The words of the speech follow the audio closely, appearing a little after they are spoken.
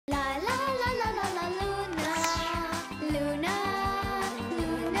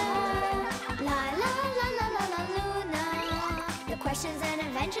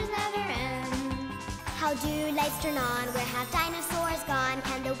How do lights turn on? Where have dinosaurs gone?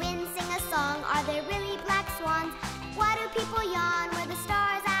 Can the wind sing a song? Are there really black swans? Why do people yawn? Where the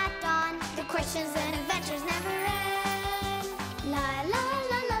stars at dawn? The questions and adventures never end. La la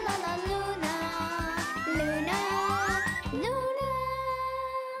la la la la Luna, Luna, Luna.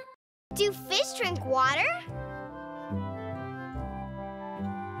 Do fish drink water?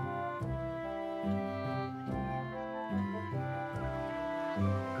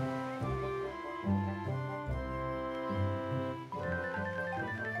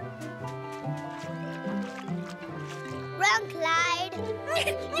 Run, Clyde!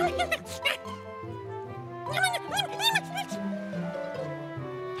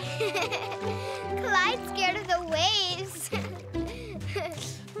 Clyde's scared of the waves.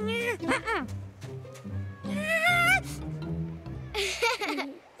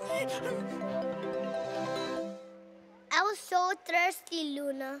 I was so thirsty,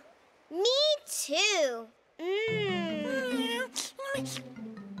 Luna. Me too.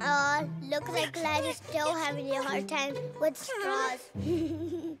 Looks like Clyde is still having a hard time with straws.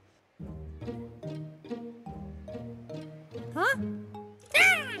 Huh?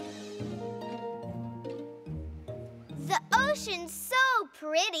 The ocean's so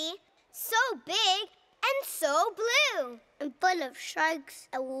pretty, so big, and so blue. And full of sharks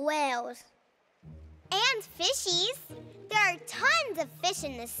and whales. And fishies. There are tons of fish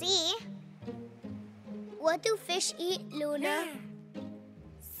in the sea. What do fish eat, Luna?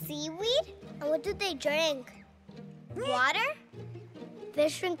 Seaweed? And what do they drink? Water?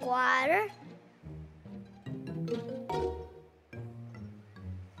 Fish drink water?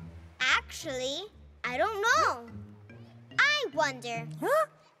 Actually, I don't know. I wonder. Huh?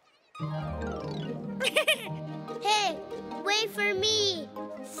 Hey, wait for me.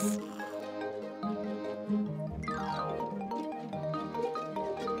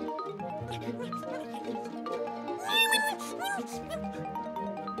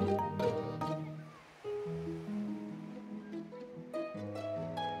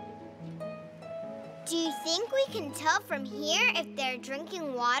 Do you think we can tell from here if they're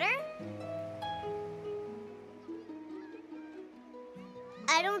drinking water?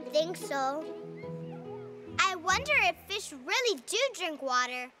 I don't think so. I wonder if fish really do drink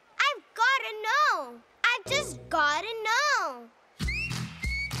water. I've gotta know. I've just gotta know.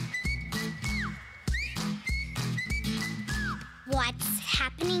 What's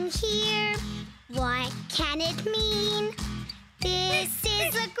happening here? What can it mean? This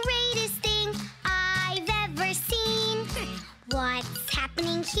is the greatest thing I've ever seen. What's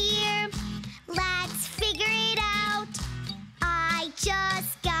happening here? Let's figure it out. I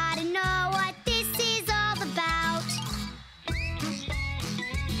just gotta know what this is all about.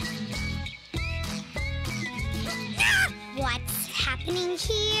 What's happening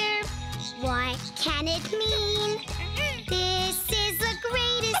here? What can it mean? This is the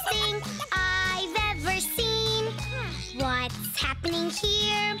greatest thing I've ever seen. What's happening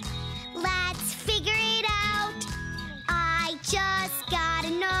here? Let's figure it out. I just gotta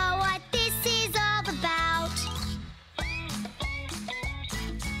know what this is all about.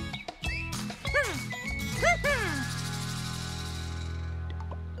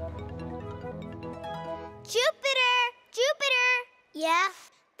 Jupiter! Jupiter! Yeah?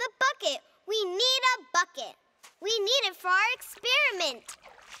 The bucket. We need a bucket. We need it for our experiment.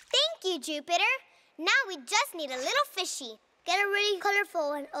 Thank you, Jupiter. Now we just need a little fishy. Get a really colorful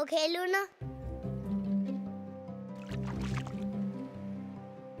one, okay, Luna?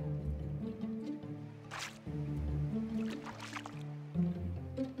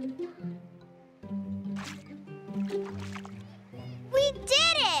 We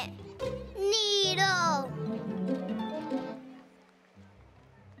did it! Neato!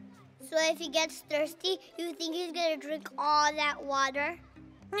 So if he gets thirsty, you think he's gonna drink all that water?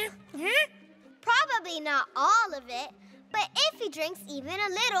 Probably not all of it, but if he drinks even a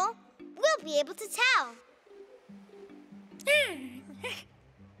little, we'll be able to tell.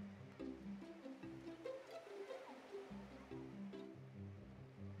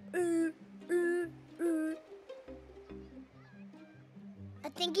 I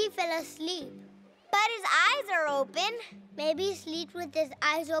think he fell asleep. But his eyes are open. Maybe he sleeps with his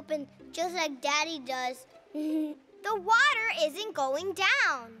eyes open just like Daddy does. The water isn't going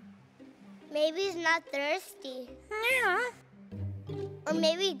down. Maybe he's not thirsty. Or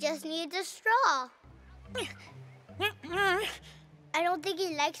maybe he just needs a straw. I don't think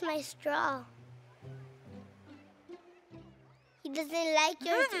he likes my straw. He doesn't like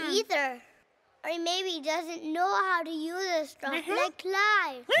yours either. Or maybe he doesn't know how to use a straw like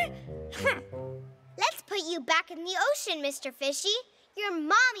Clyde. Let's put you back in the ocean, Mr. Fishy. Your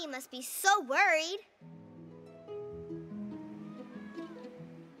mommy must be so worried.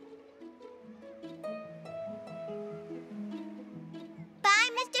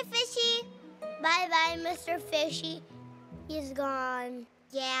 Bye-bye, Mr. Fishy. He's gone.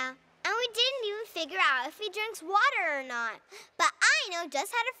 Yeah, and we didn't even figure out if he drinks water or not. But I know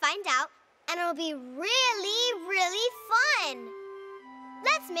just how to find out, and it'll be really, really fun.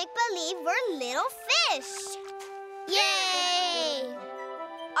 Let's make believe we're little fish. Yay!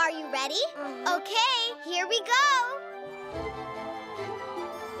 Are you ready? Okay, here we go.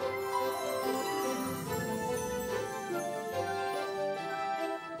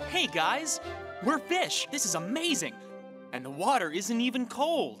 Hey guys, we're fish. This is amazing. And the water isn't even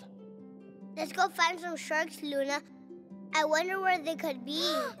cold. Let's go find some sharks, Luna. I wonder where they could be.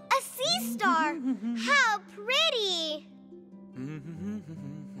 A sea star! How pretty!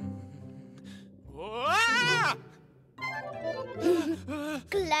 Ah!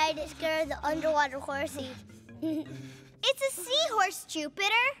 Clyde is scared of the underwater horsey. It's a seahorse,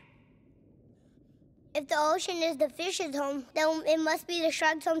 Jupiter. If the ocean is the fish's home, then it must be the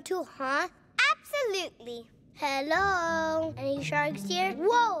shark's home too, huh? Absolutely. Hello. Any sharks here?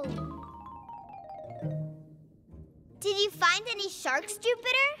 Whoa! Did you find any sharks,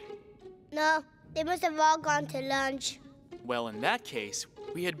 Jupiter? No, they must have all gone to lunch. Well, in that case,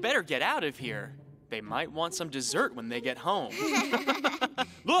 we had better get out of here. They might want some dessert when they get home.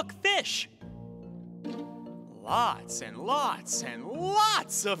 Look, fish! Lots and lots and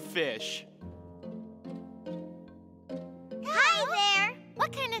lots of fish. Hi there.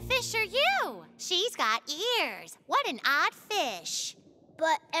 What kind of fish are you? She's got ears. What an odd fish.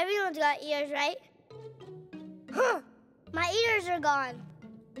 But everyone's got ears, right? Huh. My ears are gone.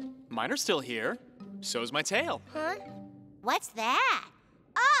 Mine are still here. So's my tail. Huh? What's that?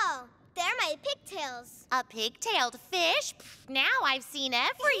 Oh, they're my pigtails. A pig-tailed fish? Pff, now I've seen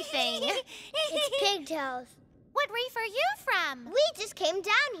everything. It's pigtails. What reef are you from? We just came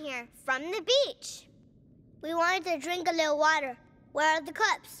down here from the beach. We wanted to drink a little water. Where are the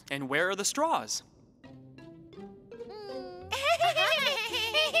cups? And where are the straws?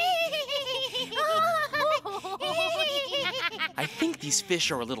 I think these fish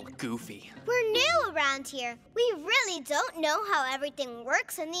are a little goofy. We're new around here. We really don't know how everything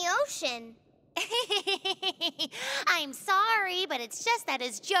works in the ocean. I'm sorry, but it's just that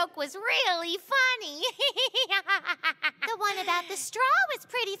his joke was really funny. The one about the straw was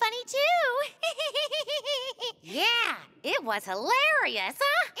pretty funny, too. Yeah, it was hilarious,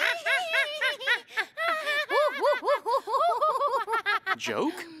 huh?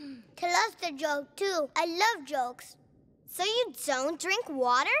 Joke? Tell us the joke, too. I love jokes. So you don't drink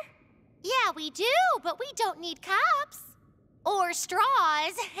water? Yeah, we do, but we don't need cups. Or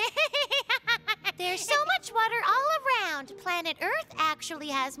straws. There's so much water all around. Planet Earth actually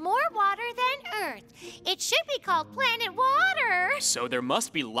has more water than Earth. It should be called Planet Water. So there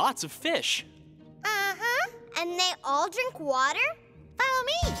must be lots of fish. Uh-huh. And they all drink water? Follow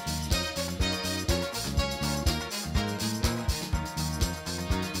me.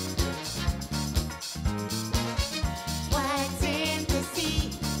 What's in the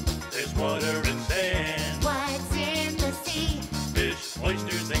sea? There's water and sand, What's in the sea? fish,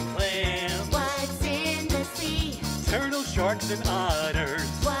 oysters, and clams, What's in the sea? turtles, sharks, and otters,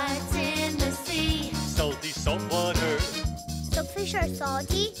 What's in the sea? salty salt water. So fish are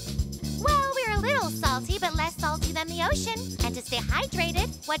salty? Well, we're a little salty, but less salty than the ocean. And to stay hydrated,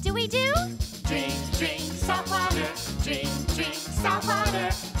 what do? Drink, drink, salt water. Drink, drink, salt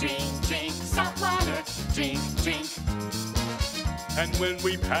water. Drink, drink, salt water. Drink, drink. And when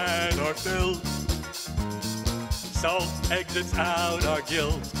we pan our fill, salt exits out our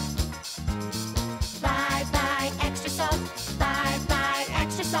gills. Bye bye extra salt. Bye bye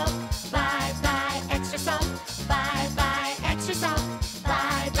extra salt. Bye bye extra salt. Bye bye extra salt.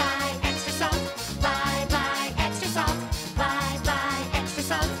 Bye bye extra salt. Bye bye extra salt. Bye bye extra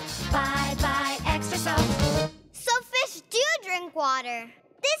salt. Bye bye extra salt. So fish do drink water.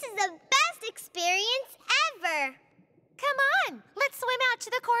 This is the best experience ever. Come on, let's swim out to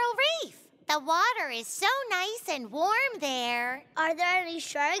the coral reef. The water is so nice and warm there. Are there any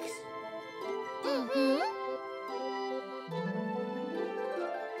sharks? Mm-hmm.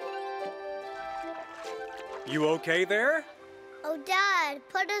 You okay there? Oh, Dad,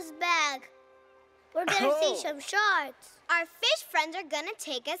 put us back. We're gonna see some sharks. Our fish friends are gonna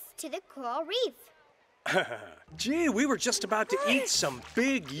take us to the coral reef. Gee, we were just about to eat some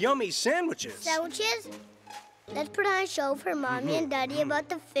big, yummy sandwiches. Sandwiches? Let's put on a show for Mommy and Daddy about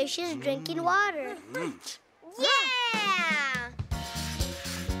the fishes drinking water. Yeah!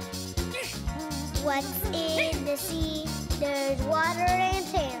 What's in the sea? There's water and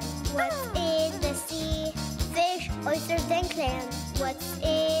sand. What's in the sea? Fish, oysters, and clams. What's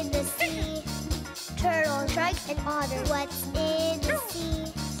in the sea? Turtle, sharks, and otter. What's in the sea?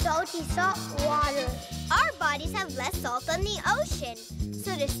 salty salt water. Our bodies have less salt than the ocean.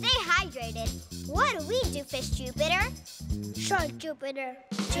 So to stay hydrated, what do we do, Fish Jupiter? Shark Jupiter.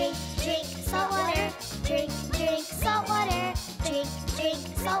 Drink, drink, salt water. Drink, drink, salt water. Drink, drink,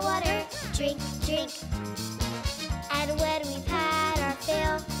 salt water. Drink, drink. And when we've had our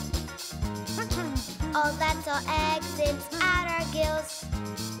fill, all that salt exits out our gills.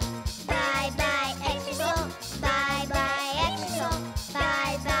 Bye-bye, extra salt. Bye-bye, extra salt.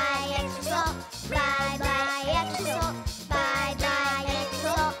 Bye-bye, extra salt. Bye-bye, extra salt. Bye-bye, extra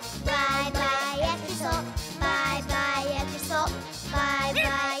salt. Bye-bye, extra salt. Bye-bye, extra salt.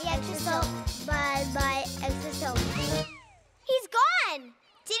 Bye-bye, extra salt. Bye-bye, extra salt. He's gone!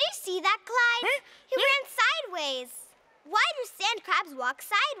 Did you see that, Clyde? He ran sideways. Why do sand crabs walk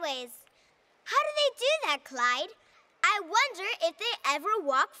sideways? How do they do that, Clyde? I wonder if they ever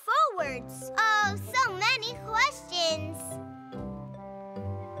walk forwards. Oh, so many questions.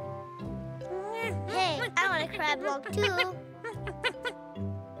 Hey, I want a crab walk too.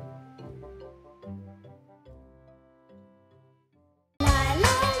 La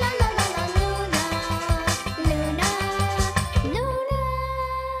la la la la la Luna, Luna, Luna.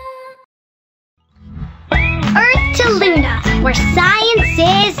 Earth to Luna, where science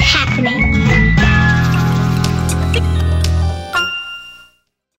is happening.